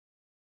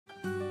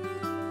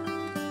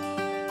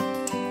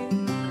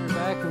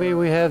me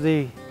we have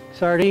the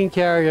sardine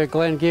carrier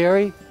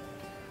Glenn-Geary.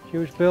 She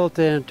was built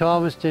in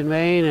Thomaston,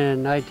 Maine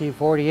in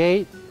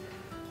 1948,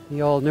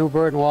 the old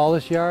Newburgh and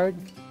Wallace yard.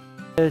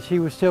 She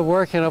was still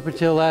working up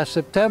until last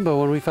September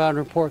when we found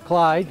her in Port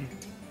Clyde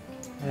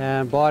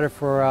and bought her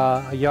for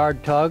a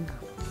yard tug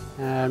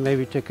and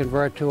maybe to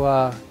convert to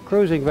a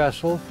cruising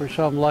vessel for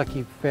some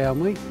lucky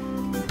family.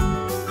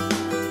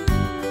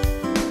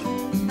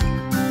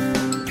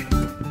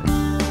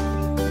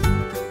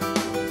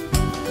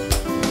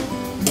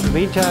 In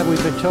the meantime,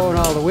 we've been towing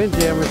all the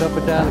windjammers up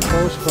and down the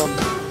coast from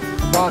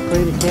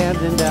Rockland and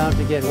Camden down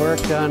to get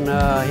work done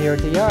here at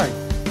the yard.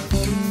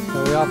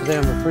 So we offer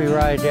them a free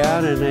ride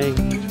down and they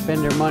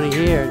spend their money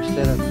here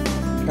instead of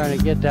trying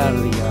to get down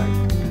to the yard.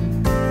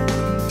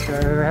 So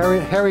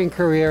her herring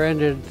career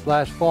ended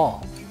last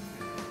fall.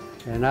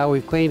 And now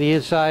we've cleaned the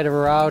inside of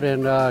her out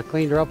and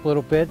cleaned her up a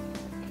little bit.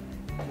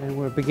 And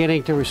we're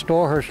beginning to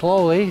restore her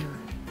slowly.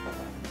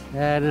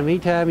 And in the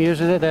meantime,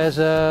 using it as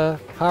a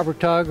harbor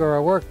tug or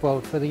a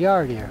workboat for the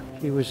yard here.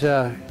 She was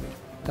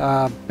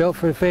built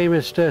for the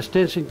famous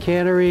Stinson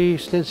Cannery.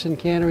 Stinson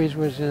Canneries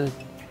was a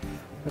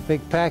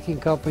big packing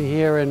company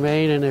here in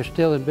Maine, and they're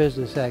still in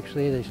business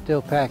actually. They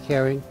still pack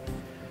herring.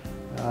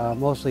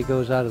 Mostly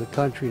goes out of the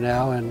country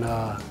now, and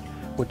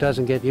what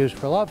doesn't get used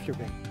for lobster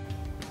bait.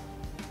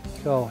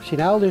 So she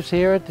now lives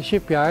here at the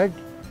shipyard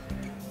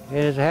and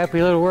is a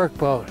happy little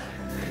workboat.